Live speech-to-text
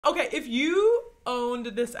Okay, if you owned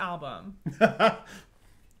this album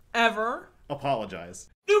ever, apologize.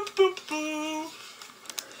 Bloop boop boo.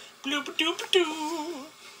 Bloop doop doo.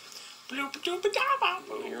 Bloop doop da.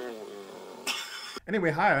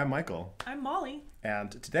 Anyway, hi, I'm Michael. I'm Molly.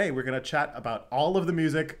 And today we're going to chat about all of the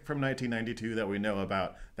music from 1992 that we know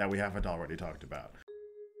about that we haven't already talked about.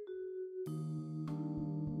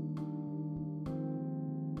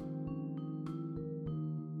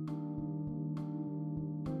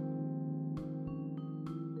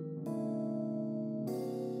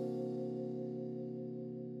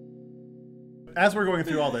 As we're going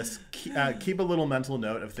through all this, keep a little mental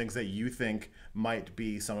note of things that you think might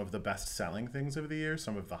be some of the best-selling things of the year,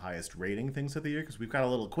 some of the highest rating things of the year, because we've got a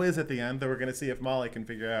little quiz at the end that we're going to see if Molly can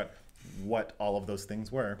figure out what all of those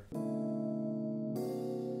things were.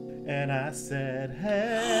 And I said,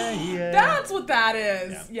 hey, yeah. That's what that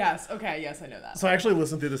is. Yeah. Yes. Okay. Yes, I know that. So I actually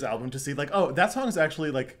listened through this album to see, like, oh, that song is actually,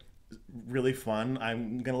 like, really fun.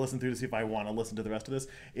 I'm going to listen through to see if I want to listen to the rest of this.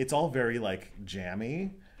 It's all very, like,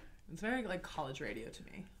 jammy. It's very like college radio to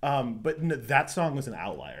me. But no, that song was an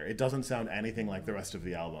outlier. It doesn't sound anything like the rest of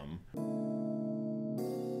the album.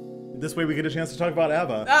 This way we get a chance to talk about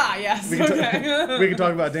ABBA. Ah, yes. We can, Okay. we can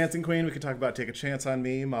talk about Dancing Queen. We can talk about Take a Chance on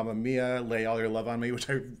Me, Mamma Mia, Lay All Your Love on Me, which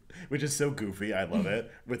is so goofy. I love it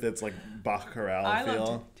with its like Bach chorale feel.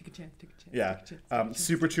 Love Take a Chance, Take a Chance. Yeah. Take a chance, take a chance,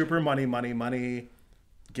 Super Trooper, Money, Money, Money.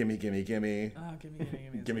 Gimme, gimme, gimme. Oh, gimme.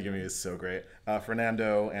 Gimme, gimme is so great.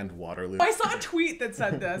 Fernando and Waterloo. I saw a tweet that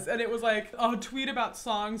said this, and it was like a tweet about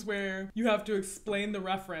songs where you have to explain the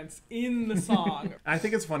reference in the song. I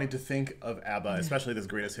think it's funny to think of ABBA, especially this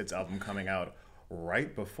greatest hits album coming out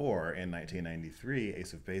right before, in 1993,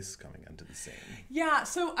 Ace of Base coming into the scene. Yeah,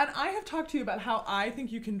 so, and I have talked to you about how I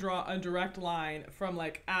think you can draw a direct line from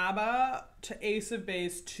like ABBA to Ace of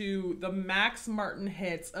Base to the Max Martin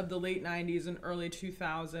hits of the late 90s and early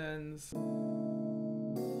 2000s.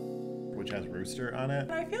 Which has Rooster on it.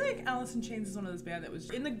 But I feel like Alice in Chains is one of those bands that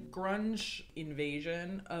was in the grunge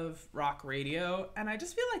invasion of rock radio, and I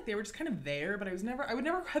just feel like they were just kind of there, but I would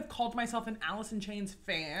never have called myself an Alice in Chains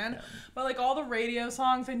fan. Yeah. But like all the radio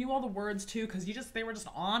songs, I knew all the words too, because they were just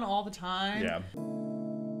on all the time. Yeah.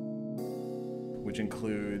 Which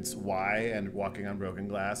includes Why and Walking on Broken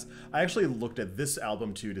Glass. I actually looked at this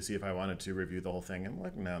album too to see if I wanted to review the whole thing. I'm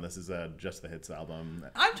like, no, this is just the hits album.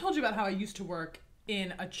 I've told you about how I used to work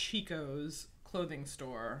in a Chico's clothing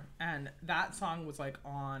store, and that song was like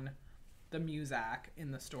on the Muzak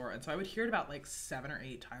in the store, and so I would hear it about like 7 or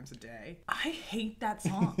 8 times a day. I hate that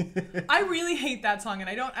song. I really hate that song, and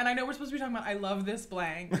I know we're supposed to be talking about I love this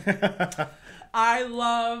blank. I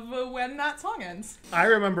love when that song ends. I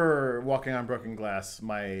remember Walking on Broken Glass,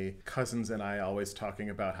 my cousins and I always talking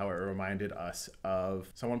about how it reminded us of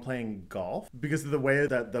someone playing golf, because of the way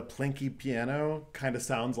that the plinky piano kind of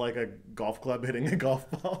sounds like a golf club hitting a golf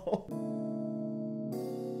ball.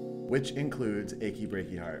 Which includes Achy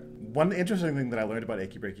Breaky Heart. One interesting thing that I learned about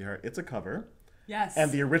Achy Breaky Heart, it's a cover. Yes.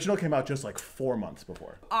 And the original came out just like 4 months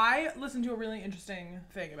before. I listened to a really interesting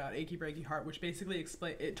thing about Achy Breaky Heart, which basically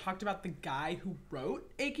it talked about the guy who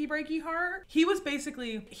wrote Achy Breaky Heart. He was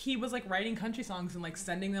like writing country songs and like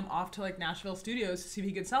sending them off to like Nashville studios to see if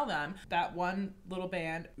he could sell them. That one little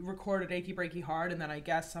band recorded Achy Breaky Heart, and then I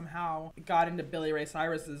guess somehow got into Billy Ray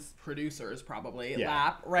Cyrus's producers probably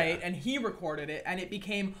lap, right? Yeah. And he recorded it, and it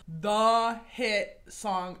became the hit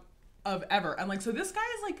song of ever. And like, so this guy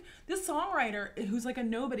is like this songwriter who's like a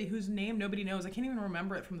nobody, whose name nobody knows. I can't even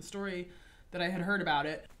remember it from the story that I had heard about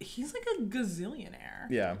it. He's like a gazillionaire.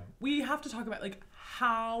 Yeah. We have to talk about like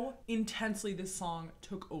how intensely this song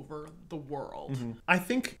took over the world. Mm-hmm. I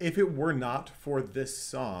think if it were not for this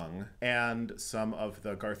song and some of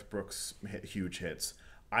the Garth Brooks huge hits,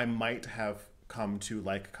 I might have come to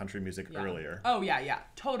like country music earlier. Oh yeah,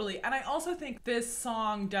 totally. And I also think this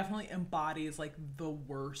song definitely embodies like the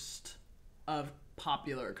worst of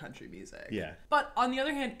popular country music. Yeah. But on the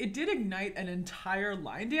other hand, it did ignite an entire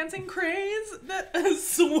line dancing craze that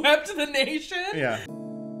swept the nation. Yeah.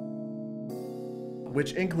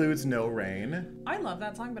 Which includes No Rain. I love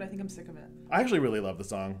that song, but I think I'm sick of it. I actually really love the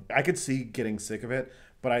song. I could see getting sick of it,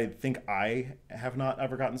 but I think I have not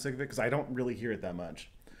ever gotten sick of it because I don't really hear it that much.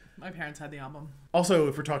 My parents had the album. Also,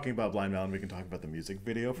 if we're talking about Blind Melon, we can talk about the music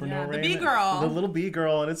video for No Rain. The bee girl. The little bee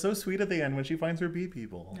girl, and it's so sweet at the end when she finds her bee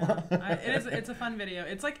people. Yeah. It's a fun video.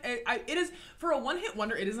 It's like, it is, for a one-hit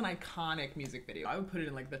wonder, it is an iconic music video. I would put it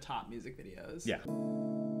in like the top music videos. Yeah.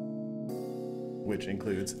 Which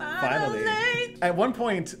includes Finally. At one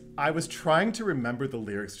point, I was trying to remember the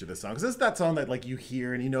lyrics to this song. Because this is that song that like you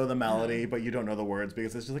hear and you know the melody, but you don't know the words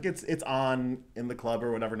because it's just like it's on in the club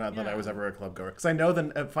or whatever. Not that I was ever a club goer. Because I know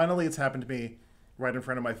that Finally It's Happened to Me right in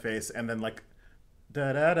front of my face, and then like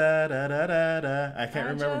da da da da da da da. I can't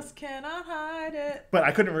remember. I just cannot hide it. But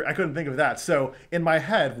I couldn't think of that. So in my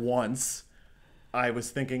head once, I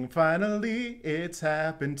was thinking, finally, it's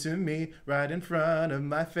happened to me right in front of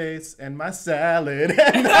my face and my salad.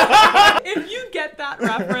 If you get that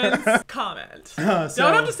reference, comment. Don't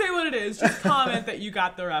have to say what it is. Just comment that you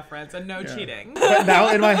got the reference and no cheating. But now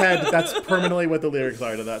in my head, that's permanently what the lyrics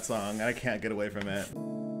are to that song, and I can't get away from it.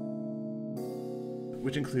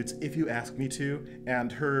 Which includes If You Ask Me To,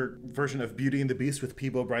 and her version of Beauty and the Beast with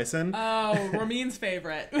Peebo Bryson. Oh, Ramin's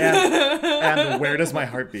favorite. and Where Does My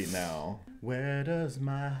Heart Beat Now? Where does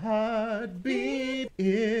my heart beat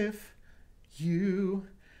if you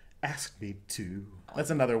ask me to? That's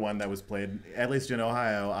another one that was played, at least in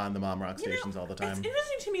Ohio, on the mom rock stations all the time. It's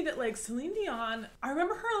interesting to me that, like, Celine Dion, I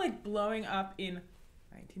remember her, like, blowing up in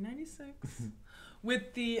 1996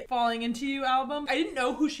 with the Falling Into You album. I didn't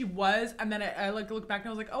know who she was, and then I like, looked back and I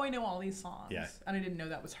was like, oh, I know all these songs. Yeah. And I didn't know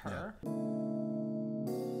that was her. Yeah.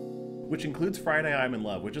 Which includes Friday I'm in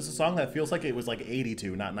Love, which is a song that feels like it was like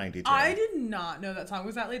 82, not 92. I did not know that song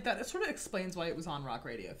was that late. That sort of explains why it was on rock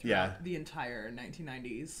radio throughout the entire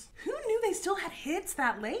 1990s. Who knew they still had hits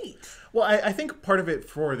that late? Well, I think part of it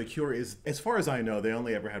for The Cure is, as far as I know, they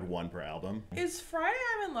only ever had one per album. Is Friday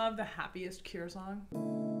I'm in Love the happiest Cure song?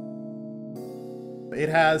 It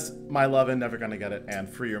has My Lovin', Never Gonna Get It, and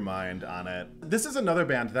Free Your Mind on it. This is another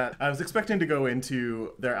band that I was expecting to go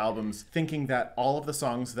into their albums thinking that all of the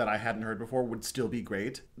songs that I hadn't heard before would still be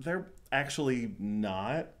great. They're actually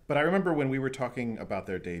not. But I remember when we were talking about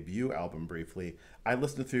their debut album briefly, I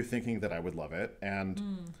listened through thinking that I would love it.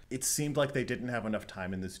 And it seemed like they didn't have enough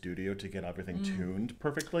time in the studio to get everything tuned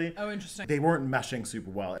perfectly. Oh, interesting. They weren't meshing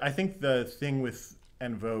super well. I think the thing with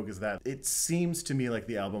and Vogue is that it seems to me like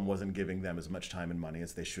the album wasn't giving them as much time and money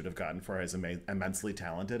as they should have gotten for as immensely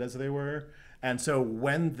talented as they were. And so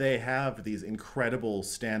when they have these incredible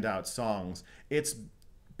standout songs, it's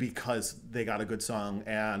because they got a good song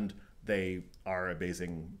and they are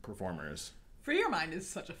amazing performers. Free Your Mind is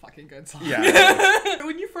such a fucking good song. Yeah.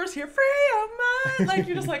 When you first hear Free Your Mind, like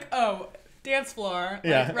you're just like, oh, dance floor,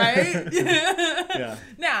 like, right? Yeah.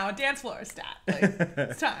 Now, dance floor stat. Like,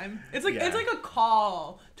 it's time. It's like it's like a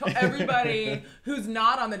call to everybody who's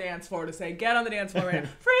not on the dance floor to say, get on the dance floor right now.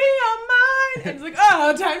 Free your mind. And it's like,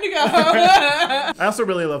 oh, time to go. I also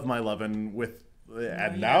really love My Lovin' with,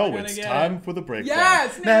 and now it's time for the breakdown.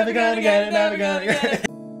 Yes! Never gonna get it, never gonna get it.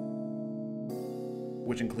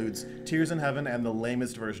 Which includes Tears in Heaven and the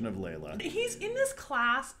lamest version of Layla. He's in this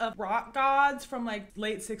class of rock gods from like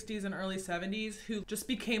late 60s and early 70s who just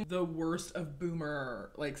became the worst of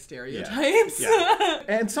boomer like stereotypes. Yeah.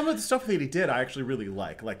 And some of the stuff that he did I actually really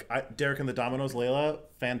like. Derek and the Dominoes, Layla,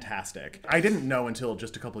 fantastic. I didn't know until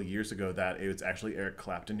just a couple of years ago that it was actually Eric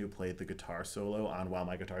Clapton who played the guitar solo on While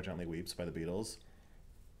My Guitar Gently Weeps by the Beatles.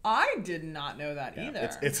 I did not know that either.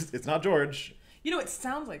 It's not George. You know, it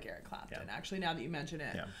sounds like Eric Clapton, actually, now that you mention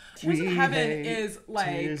it. Yeah. Tears in Heaven is like...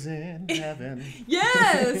 Tears in Heaven.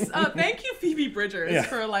 Yes! Thank you, Phoebe Bridgers,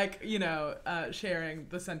 for, like, you know, sharing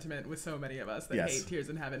the sentiment with so many of us that hate Tears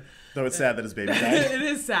in Heaven. Though it's sad that his baby died. It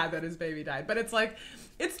is sad that his baby died. But it's like,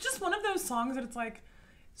 it's just one of those songs that it's like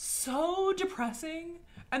so depressing.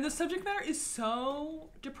 And the subject matter is so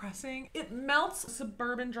depressing. It melts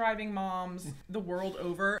suburban driving moms the world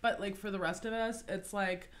over. But, like, for the rest of us, it's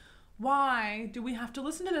like... Why do we have to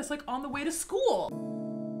listen to this like on the way to school?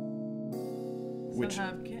 Which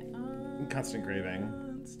Constant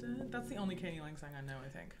Craving. That's the only Katie Lang song I know, I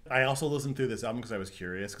think. I also listened through this album because I was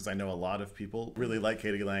curious because I know a lot of people really like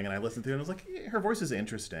Katie Lang, and I listened through it and I was like, her voice is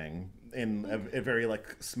interesting in a very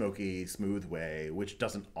like smoky, smooth way, which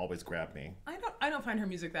doesn't always grab me. I don't find her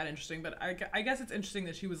music that interesting, but I guess it's interesting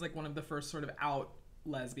that she was like one of the first sort of out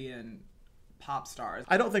lesbian pop stars.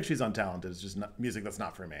 I don't think she's untalented. It's just music that's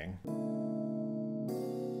not for me.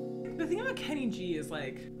 The thing about Kenny G is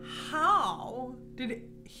like, how did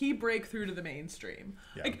he break through to the mainstream?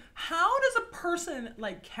 Yeah. Like, how does a person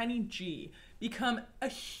like Kenny G become a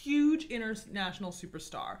huge international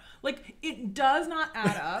superstar? Like, it does not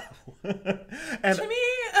add up to me.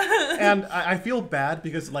 And I feel bad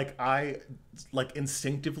because I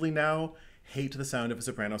instinctively now hate the sound of a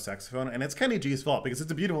soprano saxophone, and it's Kenny G's fault because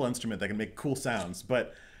it's a beautiful instrument that can make cool sounds,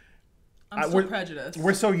 but I'm still prejudiced.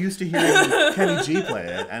 We're so used to hearing Kenny G play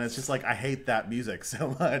it, and it's just like, I hate that music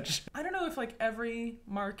so much. I don't know if like every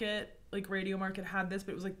market, like radio market had this,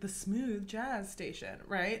 but it was like the smooth jazz station,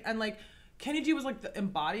 right? And like Kenny G was like the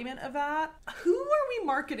embodiment of that. Who are we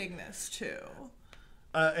marketing this to?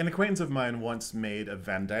 An acquaintance of mine once made a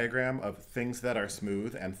Venn diagram of things that are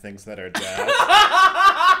smooth and things that are jazz.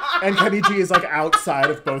 and Kenny G is like outside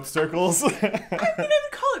of both circles. I mean, I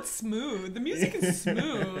would call it smooth. The music is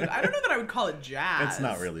smooth. I don't know that I would call it jazz. It's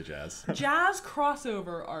not really jazz. Jazz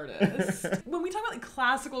crossover artists. When we talk about like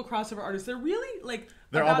classical crossover artists, they're really like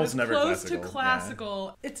they're about almost as never close classical. to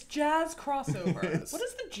classical. Yeah. It's jazz crossover. What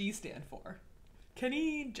does the G stand for?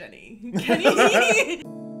 Kenny.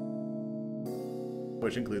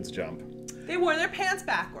 Which includes Jump. They wore their pants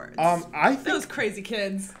backwards. I think those crazy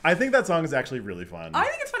kids. I think that song is actually really fun. I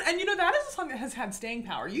think it's fun, and you know that is a song that has had staying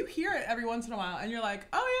power. You hear it every once in a while, and you're like,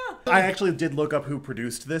 oh yeah. I actually did look up who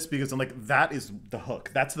produced this because I'm like, that is the hook.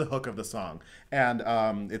 That's the hook of the song, and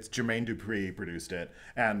it's Jermaine Dupri produced it,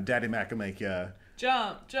 and Daddy Mack will make ya.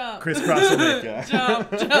 Jump. Kriss Kross will make ya.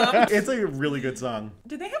 Jump. It's a really good song.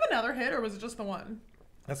 Did they have another hit, or was it just the one?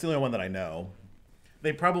 That's the only one that I know.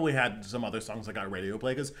 They probably had some other songs that got radio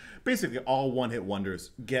play because basically all one-hit wonders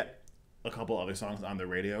get a couple other songs on the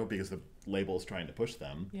radio because the label's trying to push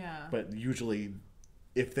them. Yeah. But usually,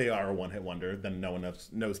 if they are a one-hit wonder, then no one else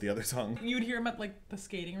knows the other song. You would hear them at like the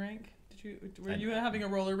skating rink. Were you having a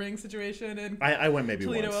roller rink situation in I went maybe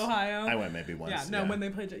Toledo, once. Ohio? I went maybe once. Yeah, no, when they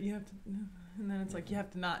played, you have to, and then it's like you have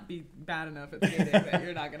to not be bad enough at skating that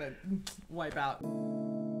you're not gonna wipe out.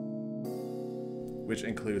 Which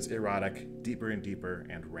includes Erotic, Deeper and Deeper,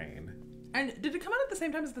 and Rain. And did it come out at the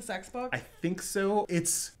same time as the Sex Book? I think so.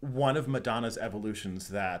 It's one of Madonna's evolutions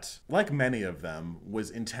that, like many of them, was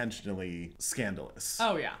intentionally scandalous.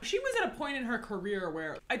 Oh, yeah. She was at a point in her career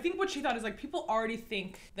where I think what she thought is like, people already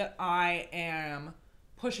think that I am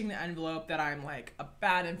pushing the envelope, that I'm like a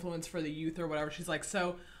bad influence for the youth or whatever. She's like,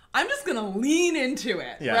 so I'm just gonna lean into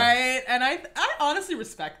it, right? And I honestly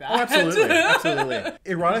respect that. Oh, absolutely.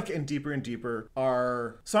 Erotic and Deeper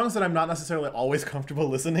are songs that I'm not necessarily always comfortable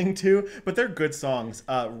listening to, but they're good songs.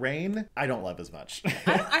 Rain, I don't love as much.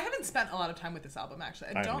 I haven't spent a lot of time with this album, actually.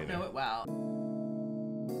 I don't know it well.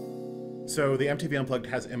 So the MTV Unplugged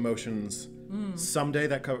has Emotions, Someday,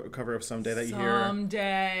 that cover of Someday that you hear.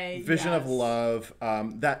 Someday, Vision of Love,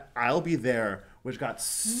 that I'll Be There, which got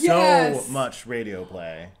so much radio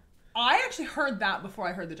play. I actually heard that before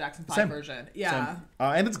I heard the Jackson 5 version. Yeah.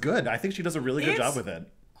 And it's good. I think she does a really good job with it.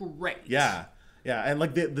 Great. Yeah. Yeah. And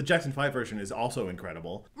like the Jackson 5 version is also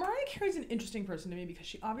incredible. Mariah Carey's an interesting person to me because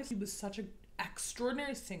she obviously was such an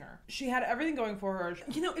extraordinary singer. She had everything going for her.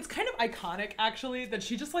 You know, it's kind of iconic actually that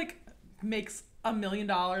she just like makes $1 million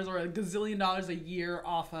or a gazillion dollars a year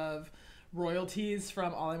off of royalties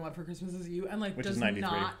from All I Want for Christmas Is You and like Which does is 93.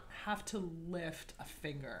 Not have to lift a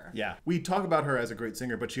finger. Yeah. We talk about her as a great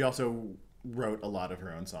singer, but she also wrote a lot of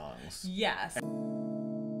her own songs. Yes.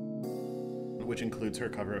 Which includes her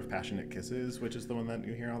cover of Passionate Kisses, which is the one that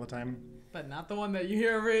you hear all the time. But not the one that you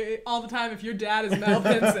hear all the time if your dad is Mel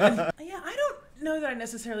Pinson. Yeah, I don't know that I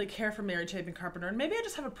necessarily care for Mary Chapin Carpenter, and maybe I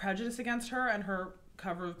just have a prejudice against her and her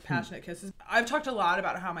cover of Passionate Kisses. I've talked a lot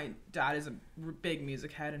about how my dad is a big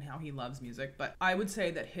music head and how he loves music, but I would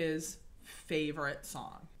say that his favorite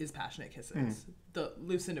song is Passionate Kisses, the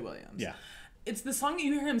Lucinda Williams. Yeah. It's the song that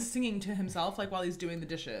you hear him singing to himself, like while he's doing the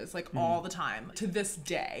dishes, like all the time, to this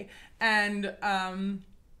day. And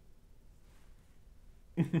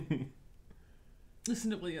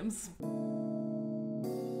Lucinda Williams.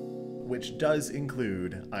 Which does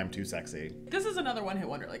include I'm Too Sexy. This is another one-hit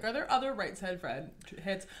wonder. Like, are there other Right Said Fred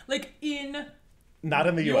hits? Like, in not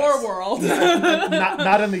in the US. Your world.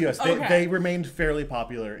 not in the US. Okay. They remained fairly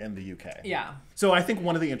popular in the UK. Yeah. So I think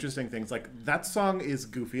one of the interesting things, like, that song is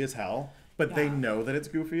goofy as hell, but they know that it's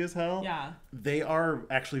goofy as hell. Yeah. They are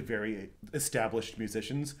actually very established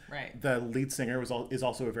musicians. Right. The lead singer is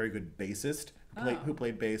also a very good bassist who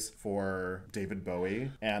played bass for David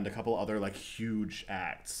Bowie and a couple other like huge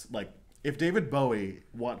acts. Like, if David Bowie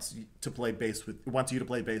wants you to play bass for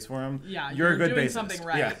him, you're a good doing bassist. Something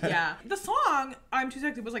right. Yeah. The song I'm Too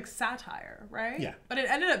Sexy was like satire, right? Yeah. But it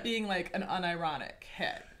ended up being like an unironic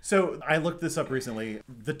hit. So I looked this up recently.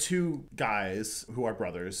 The two guys who are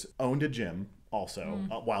brothers owned a gym also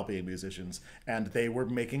while being musicians, and they were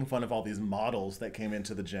making fun of all these models that came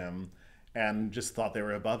into the gym and just thought they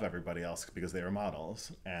were above everybody else because they were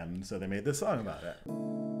models. And so they made this song about it,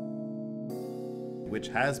 which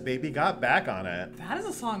has Baby Got Back on it. That is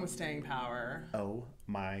a song with staying power. Oh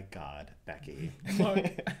my God, Becky. Look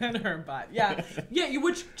at her butt. Yeah. Yeah,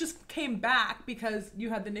 which just came back because you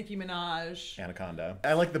had the Nicki Minaj. Anaconda.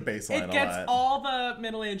 I like the bass line a lot. It gets all the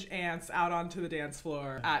middle-aged aunts out onto the dance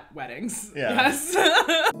floor at weddings. Yeah. Yes.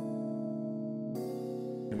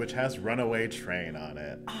 Which has Runaway Train on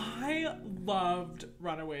it. I loved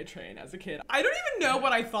Runaway Train as a kid. I don't even know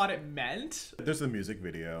what I thought it meant. There's a music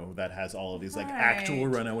video that has all of these like Right. actual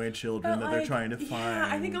runaway children that they're trying to find. Yeah,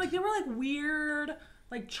 I think like there were like weird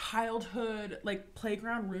like childhood like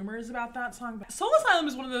playground rumors about that song. Soul Asylum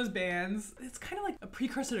is one of those bands. It's kind of like a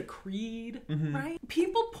precursor to Creed, right?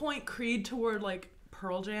 People point Creed toward like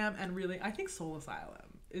Pearl Jam, and really I think Soul Asylum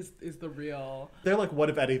is the real. They're like, what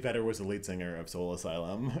if Eddie Vedder was the lead singer of Soul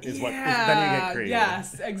Asylum? Then you get Creed.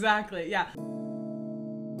 Yes, exactly. Yeah.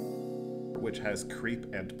 Which has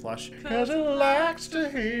Creep and Plush. Cause it likes to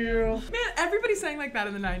heal. Man, everybody sang like that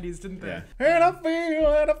in the 90s, didn't they? Yeah. And I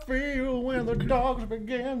feel when the dogs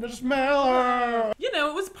begin to smell her. You know,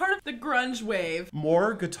 it was part of the grunge wave.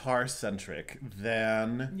 More guitar-centric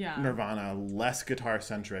than Yeah. Nirvana, less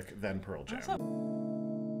guitar-centric than Pearl Jam.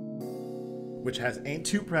 Which has Ain't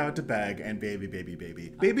Too Proud to Beg and Baby Baby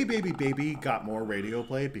Baby. Baby Baby Baby got more radio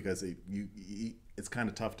play because it's kind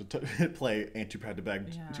of tough to play Ain't Too Proud to Beg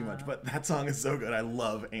too much, but that song is so good. I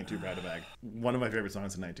love Ain't Too Proud to Beg. One of my favorite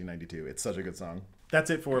songs in 1992. It's such a good song.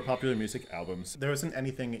 That's it for popular music albums. There isn't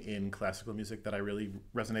anything in classical music that I really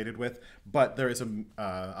resonated with, but there is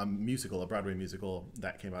a musical, a Broadway musical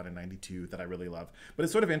that came out in 92 that I really love. But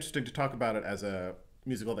it's sort of interesting to talk about it as a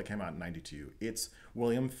musical that came out in 92. It's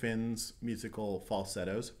William Finn's musical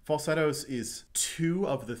Falsettos. Falsettos is 2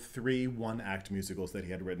 of the 3 one-act musicals that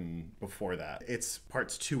he had written before that. It's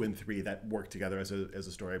parts 2 and 3 that work together as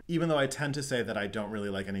a story. Even though I tend to say that I don't really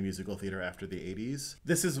like any musical theater after the 80s,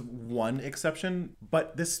 this is one exception,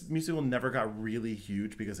 but this musical never got really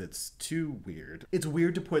huge because it's too weird. It's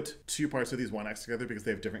weird to put 2 parts of these one-acts together because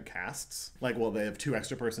they have different casts. Like, well, they have 2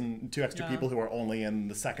 extra people who are only in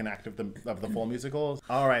the second act of the full musical.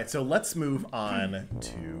 All right, so let's move on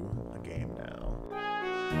to the game now.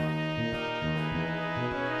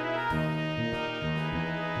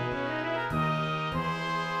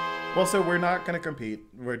 Well, so we're not going to compete.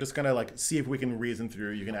 We're just going to like see if we can reason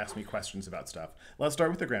through. You can ask me questions about stuff. Let's start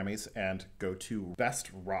with the Grammys and go to Best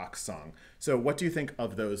Rock Song. So what do you think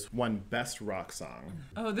of those one Best Rock Song?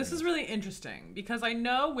 Oh, this is really interesting because I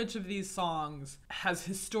know which of these songs has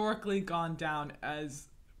historically gone down as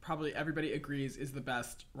probably everybody agrees is the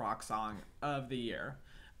best rock song of the year.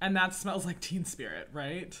 And that Smells Like Teen Spirit,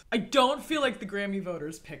 right? I don't feel like the Grammy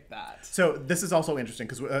voters picked that. So this is also interesting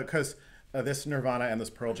because this Nirvana and this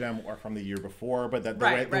Pearl Jam are from the year before, but the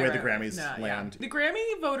way the Grammys land. The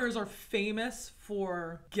Grammy voters are famous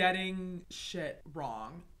for getting shit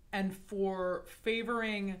wrong and for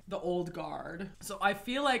favoring the old guard. So I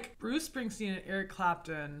feel like Bruce Springsteen and Eric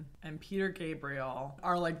Clapton and Peter Gabriel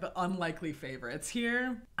are like the unlikely favorites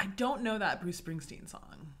here. I don't know that Bruce Springsteen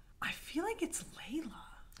song. I feel like it's Layla.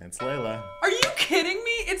 It's Layla. Are you kidding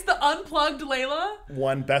me? It's the Unplugged Layla?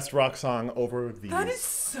 One Best Rock Song over these. That is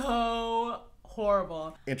so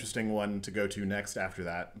horrible. Interesting one to go to next after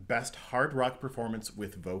that. Best Hard Rock Performance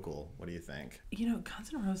with Vocal. What do you think? You know, Guns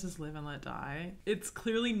N' Roses' Live and Let Die. It's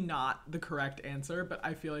clearly not the correct answer, but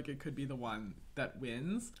I feel like it could be the one that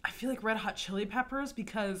wins. I feel like Red Hot Chili Peppers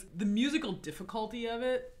because the musical difficulty of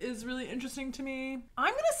it is really interesting to me.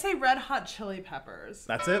 I'm gonna say Red Hot Chili Peppers.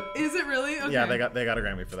 That's it? Is it really? Okay. Yeah, they got a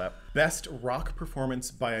Grammy for that. Best Rock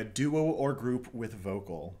Performance by a Duo or Group with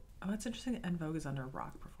Vocal. Oh, it's interesting that En Vogue is under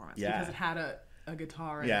rock performance Yeah. because it had a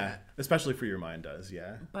guitar in Yeah, it. especially For Your Mind does,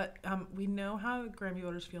 yeah. But we know how Grammy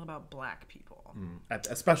voters feel about black people.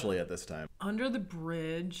 Especially at this time. Under the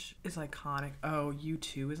Bridge is iconic. Oh,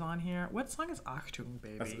 U2 is on here. What song is Achtung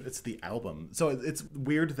Baby? It's the album. So it's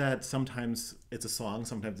weird that sometimes it's a song,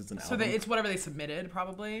 sometimes it's an album. So it's whatever they submitted,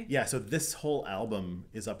 probably? Yeah, so this whole album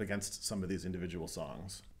is up against some of these individual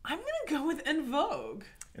songs. I'm gonna go with En Vogue.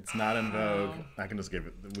 It's not En Vogue.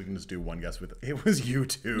 We can just do one guess with it. It was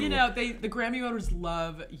U2. You know, the Grammy voters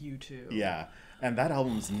love U2. Yeah, and that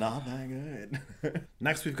album's not that good.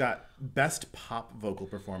 Next, we've got Best Pop Vocal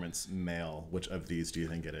Performance Male. Which of these do you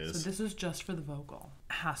think it is? So this is just for the vocal.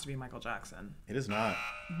 It has to be Michael Jackson. It is not.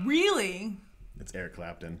 Really? It's Eric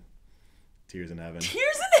Clapton. Tears in Heaven.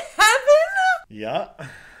 Tears in Heaven? Yeah.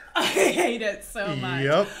 I hate it so much.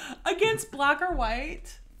 Yep. Against Black or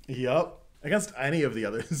White? Yep. Against any of the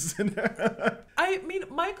others. I mean,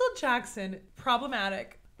 Michael Jackson,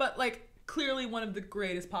 problematic, but like clearly one of the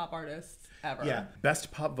greatest pop artists ever. Yeah.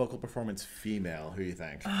 Best Pop Vocal Performance Female. Who do you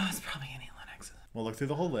think? It's probably Annie Lennox. We'll look through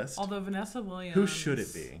the whole list. Although Vanessa Williams. Who should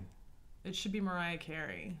it be? It should be Mariah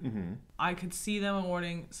Carey. Mm-hmm. I could see them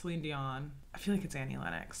awarding Celine Dion. I feel like it's Annie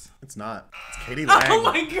Lennox. It's not. It's Katie Lang. Oh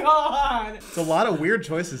my god! It's a lot of weird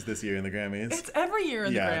choices this year in the Grammys. It's every year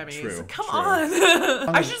in the Grammys. True. Come on.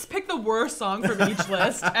 I should just pick the worst song from each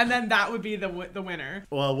list, and then that would be the winner.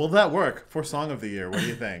 Well, will that work for Song of the Year? What do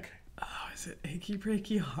you think? Oh, is it Achy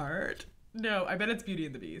Breaky Heart? No, I bet it's Beauty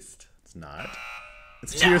and the Beast. It's not.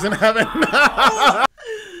 It's Tears in Heaven.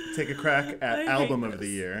 Take a crack at album of the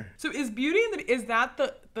year. So is Beauty and the is that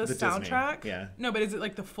the soundtrack? Disney, yeah. No, but is it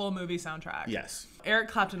like the full movie soundtrack? Yes. Eric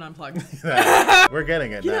Clapton Unplugged. We're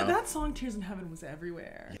getting it now. That song Tears in Heaven was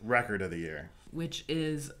everywhere. Record of the year. Which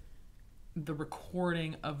is the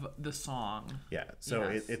recording of the song. Yeah. So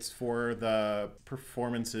Yes. it's for the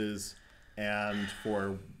performances and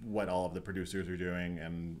for what all of the producers are doing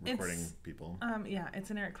and recording people. Yeah, it's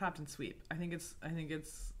an Eric Clapton sweep. I think it's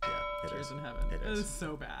Yeah, Tears in Heaven. It is. It is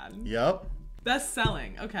so bad. Yep. Best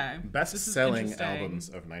selling. Okay. Best This is selling interesting. albums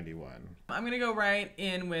of 91. I'm gonna go right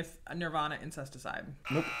in with Nirvana, Incesticide.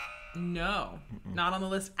 Nope. No, not on the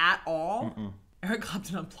list at all. Eric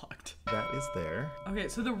Clapton Unplugged. That is there. Okay,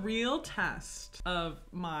 so the real test of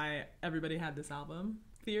my everybody had this album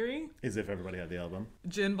theory, Is if everybody had the album.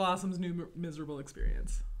 Gin Blossom's New Miserable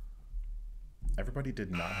Experience. Everybody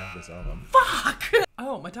did not have this album. Fuck!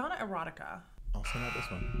 Oh, Madonna Erotica. Also not this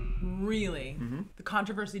one. Really? The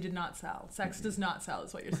controversy did not sell. Sex does not sell,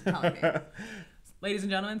 is what you're telling me. Ladies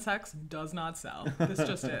and gentlemen, sex does not sell. This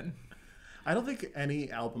just in. I don't think any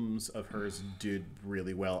albums of hers did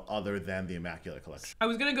really well other than the Immaculate Collection. I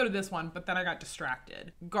was gonna go to this one, but then I got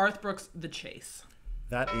distracted. Garth Brooks' The Chase.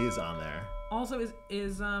 That is on there. Also,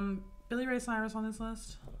 is Billy Ray Cyrus on this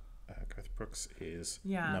list? Garth Brooks is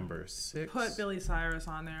Yeah. number 6. Put Billy Cyrus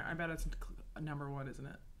on there. I bet it's number 1, isn't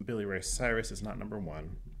it? Billy Ray Cyrus is not number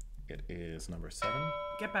 1. It is number 7.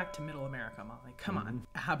 Get back to Middle America, Molly. Come on.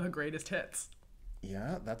 ABBA Greatest Hits.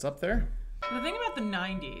 Yeah, that's up there. The thing about the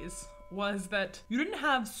 90s was that you didn't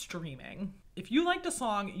have streaming. If you liked a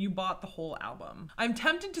song, you bought the whole album. I'm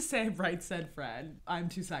tempted to say Right Said Fred, I'm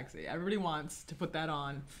Too Sexy. Everybody wants to put that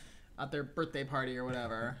on at their birthday party or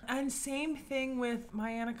whatever. And same thing with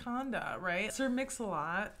My Anaconda, right? Sir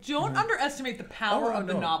Mix-a-Lot. Don't underestimate the power of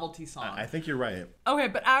the novelty song. I think you're right. Okay,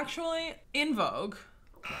 but actually, in Vogue.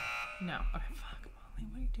 No. Okay, fuck, Molly,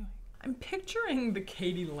 what are you doing? I'm picturing the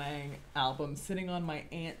Katie Lang album sitting on my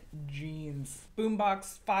Aunt Jean's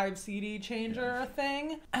boombox 5 CD changer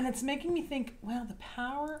thing. And it's making me think, wow, the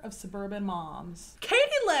power of suburban moms. Katie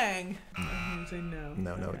Lang! I'm gonna say no.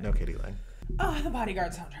 No Katie Lang. Oh, the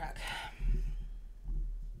Bodyguard soundtrack.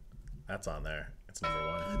 That's on there. It's number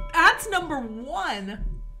 1. That's number 1.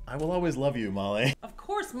 I Will Always Love You, Molly. Of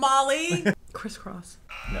course, Molly. Kross.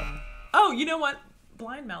 No. Oh, you know what?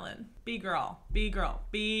 Blind Melon. B-Girl. B-Girl.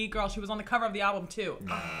 B-Girl. She was on the cover of the album, too.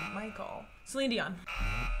 Oh, Michael. Celine Dion.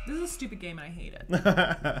 This is a stupid game and I hate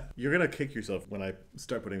it. You're going to kick yourself when I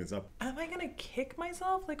start putting this up. Am I going to kick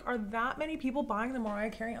myself? Like, are that many people buying the Mariah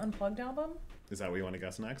Carey Unplugged album? Is that what you want to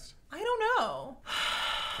guess next? I don't know.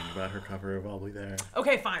 Think about her cover of I'll Be There.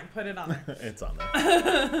 Okay, fine. Put it on there. It's on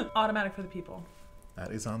there. Automatic for the People.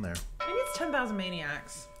 That is on there. Maybe it's 10,000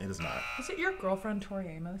 Maniacs. It is not. Is it your girlfriend, Tori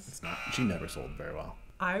Amos? It's not. She never sold very well.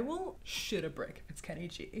 I will shit a brick if it's Kenny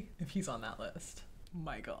G, if he's on that list.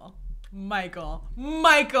 Michael. It's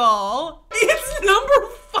number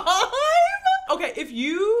 5? Okay, if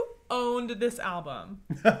you owned this album,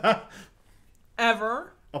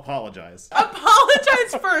 ever, Apologize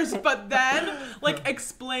first, but then, like,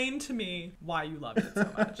 explain to me why you loved it so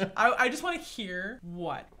much. I just want to hear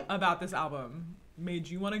what about this album made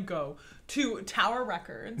you want to go to Tower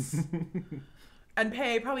Records and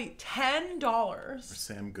pay probably $10. Or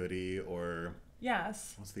Sam Goody or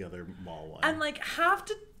Yes. what's the other mall one? And like have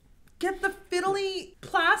to get the fiddly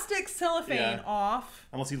plastic cellophane Yeah. off.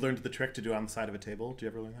 Unless you learned the trick to do it on the side of a table. Do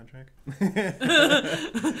you ever learn that trick?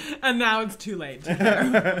 And now it's too late.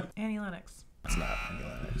 Annie Lennox. It's not Annie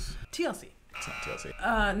Lennox. TLC. It's not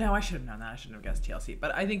TLC. No, I should have known that. I shouldn't have guessed TLC,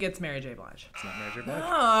 but I think it's Mary J. Blige. It's not Mary J. Blige.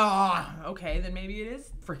 Oh, okay, then maybe it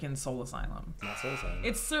is freaking Soul Asylum. It's not Soul Asylum.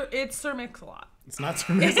 It's Sir Mix-a-Lot. It's not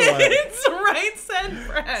Sir Mix-a-Lot. It's Right Said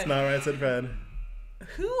Fred. It's not Right Said Fred.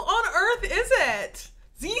 Who on earth is it?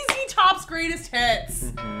 ZZ Top's Greatest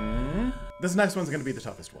Hits. This next one's going to be the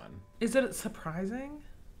toughest one. Is it surprising?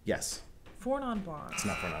 Yes. Four Non-Blondes. It's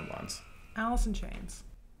not for non-blondes. Alice in Chains.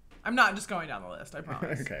 I'm not just going down the list, I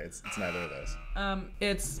promise. Okay, it's neither of those.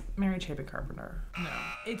 It's Mary Chapin Carpenter. No.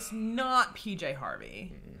 It's not PJ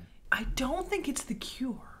Harvey. I don't think it's The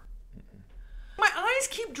Cure. My eyes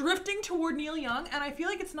keep drifting toward Neil Young, and I feel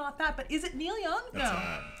like it's not that, but is it Neil Young? That's No.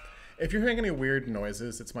 not. If you're hearing any weird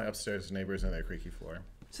noises, it's my upstairs neighbors and their creaky floor.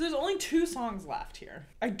 So there's only 2 songs left here.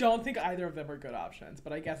 I don't think either of them are good options,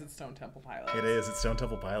 but I guess it's Stone Temple Pilots. It is. It's Stone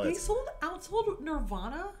Temple They Pilots. outsold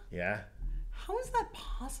Nirvana? Yeah. How is that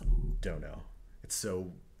possible? Don't know. It's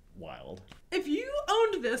so wild. If you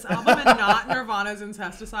owned this album and not Nirvana's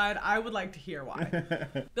Incesticide, I would like to hear why.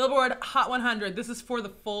 Billboard Hot 100. This is for the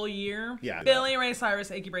full year. Yeah. Billy Ray Cyrus,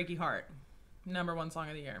 Achy Breaky Heart. #1 song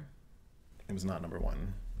of the year. It was not #1.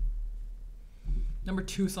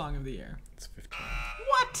 #2 song of the year. It's 15.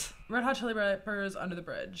 What? Red Hot Chili Peppers, Under the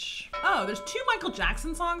Bridge. Oh, there's 2 Michael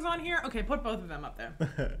Jackson songs on here. Okay, put both of them up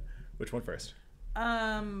there. Which one first?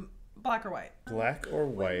 Black or White. Black or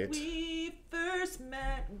White. When we first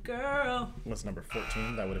met, girl. What's number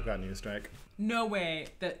 14? That would have gotten you a strike. No way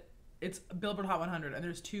that it's Billboard Hot 100 and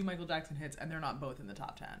there's 2 Michael Jackson hits and they're not both in the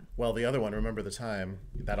top 10. Well, the other one, Remember the Time,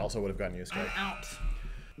 that also would have gotten you a strike. I'm out.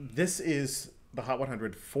 This is the Hot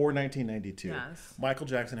 100 for 1992. Yes. Michael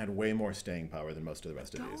Jackson had way more staying power than most of the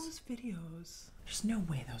rest of these. Those videos. There's no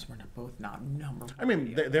way those were both not #1. I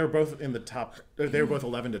mean, they were both in the top. They were both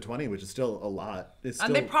 11 to 20, which is still a lot. It's still,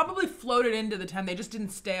 and they probably floated into the 10. They just didn't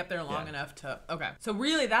stay up there long enough to. Okay. So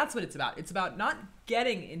really, that's what it's about. It's about not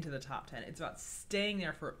getting into the top 10. It's about staying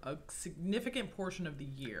there for a significant portion of the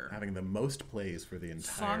year. having the most plays for the entire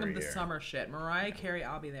Song of the year. summer shit. Mariah Carey,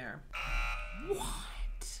 I'll be there.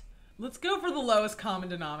 What? Let's go for the lowest common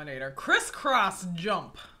denominator. Criss Cross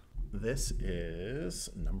Jump. This is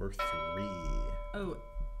number 3. Oh,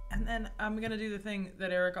 and then I'm going to do the thing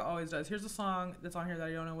that Erica always does. Here's a song that's on here that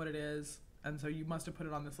I don't know what it is. And so you must have put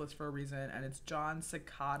it on this list for a reason. And it's John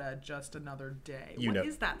Cicada, Just Another Day. What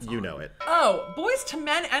is that song? You know it. Oh, Boys to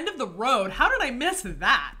Men, End of the Road. How did I miss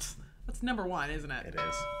that? That's #1, isn't it? It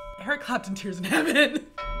is. Eric Clapton, Tears in Heaven.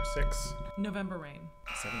 Number 6. November Rain.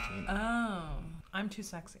 17. Oh, I'm too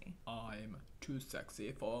sexy. I'm too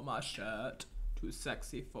sexy for my shirt. Too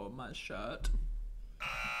sexy for my shirt.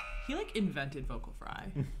 He like invented vocal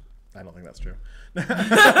fry. I don't think that's true.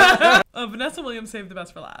 Vanessa Williams saved the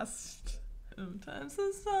best for last. Sometimes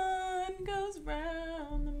the sun goes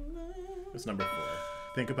round the moon. It's number 4.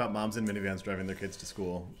 Think about moms in minivans driving their kids to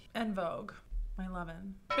school. And Vogue. My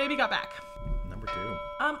lovin'. Baby Got Back. Number 2.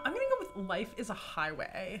 I'm gonna go with Life is a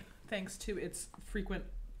Highway, thanks to its frequent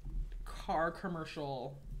car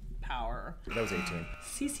commercial power. That was 18.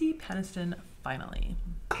 CeCe Peniston, Finally.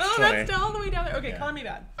 Oh, 20. that's all the way down there. Okay, Yeah. Color Me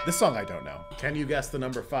Bad. This song I don't know. Can you guess the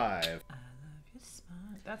number 5? I love your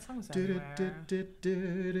smile. That song's everywhere.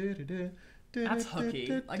 That's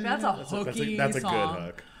hooky. Like, that's a hooky That's a good song.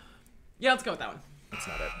 hook. Yeah, let's go with that one. That's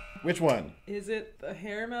not it. Which one? Is it the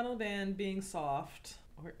hair metal band Being Soft,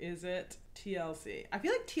 or is it TLC? I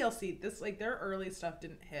feel like TLC, their early stuff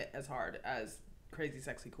didn't hit as hard as Crazy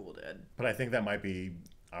Sexy Cool did. But I think that might be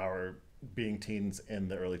our being teens in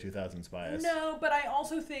the early 2000s bias. No, but I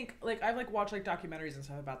also think, I've watched documentaries and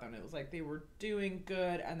stuff about them, and it was they were doing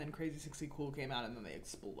good, and then Crazy Sexy Cool came out, and then they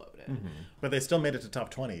exploded. Mm-hmm. But they still made it to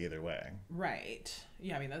top 20 either way. Right.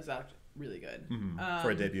 Yeah, I mean, that's really good. Mm-hmm.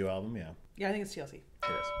 For a debut album, yeah. Yeah, I think it's TLC. It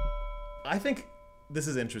is. I think this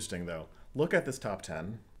is interesting, though. Look at this top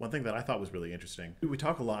 10. One thing that I thought was really interesting, we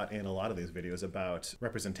talk a lot in a lot of these videos about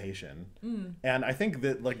representation. And I think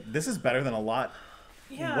that, this is better than a lot.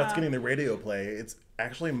 Yeah. What's getting the radio play? It's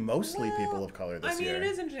actually mostly people of color this year. I mean,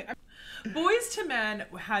 it is interesting. Boys to Men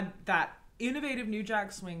had that innovative New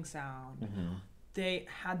Jack Swing sound. Mm-hmm. They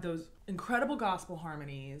had those incredible gospel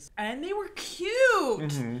harmonies, and they were cute.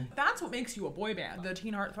 Mm-hmm. That's what makes you a boy band. The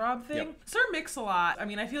teen heartthrob thing. Yep. Sir Mix-a-Lot, I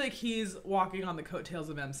mean, I feel like he's walking on the coattails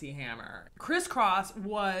of MC Hammer. Criss Cross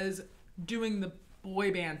was doing the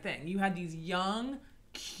boy band thing. You had these young,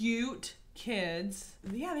 cute kids.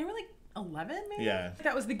 Yeah, they were 11 maybe? Yeah.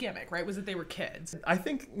 That was the gimmick, right? Was that they were kids. I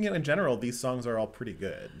think, in general, these songs are all pretty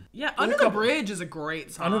good. Yeah, Under the Bridge is a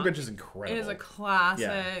great song. Under the Bridge is incredible. It is a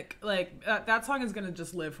classic. Yeah. That song is going to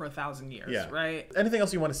just live for 1,000 years, right? Anything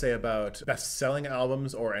else you want to say about best-selling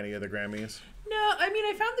albums or any of the Grammys? No, I mean,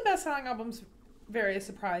 I found the best-selling albums very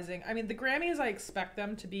surprising. I mean, the Grammys, I expect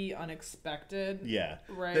them to be unexpected. Yeah.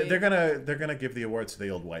 Right. They're gonna give the awards to the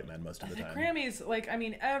old white men most of the time. Grammys,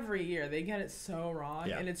 every year they get it so wrong.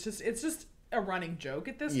 Yeah. And it's just a running joke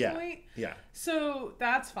at this point. Yeah. So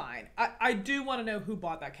that's fine. I do want to know who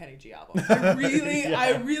bought that Kenny G album.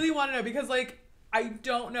 I really want to know, because I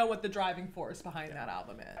don't know what the driving force behind that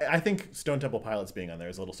album is. I think Stone Temple Pilots being on there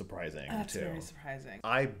is a little surprising, That's too. very surprising.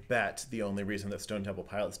 I bet the only reason that Stone Temple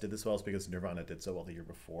Pilots did this well is because Nirvana did so well the year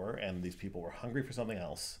before, and these people were hungry for something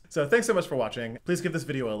else. So thanks so much for watching. Please give this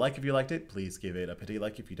video a like if you liked it. Please give it a pity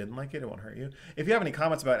like if you didn't like it. It won't hurt you. If you have any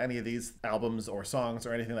comments about any of these albums or songs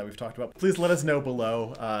or anything that we've talked about, please let us know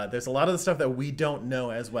below. There's a lot of the stuff that we don't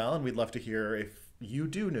know as well, and we'd love to hear if you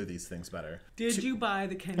do know these things better. Did you buy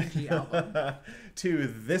the Kenny G album? To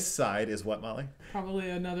this side is what, Molly? Probably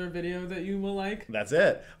another video that you will like. That's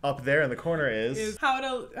it. Up there in the corner is our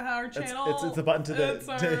channel. It's the button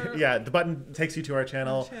the button takes you to our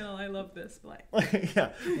channel. I love this blank.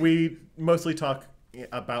 Yeah, we mostly talk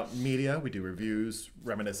about media. We do reviews,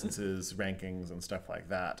 reminiscences, rankings, and stuff like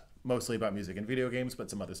that. mostly about music and video games, but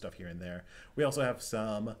some other stuff here and there. We also have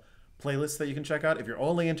some playlists that you can check out. If you're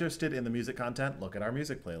only interested in the music content, look at our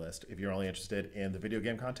music playlist. If you're only interested in the video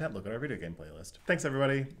game content, look at our video game playlist. Thanks,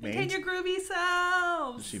 everybody. Maintain your groovy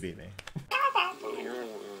selves. She beat me.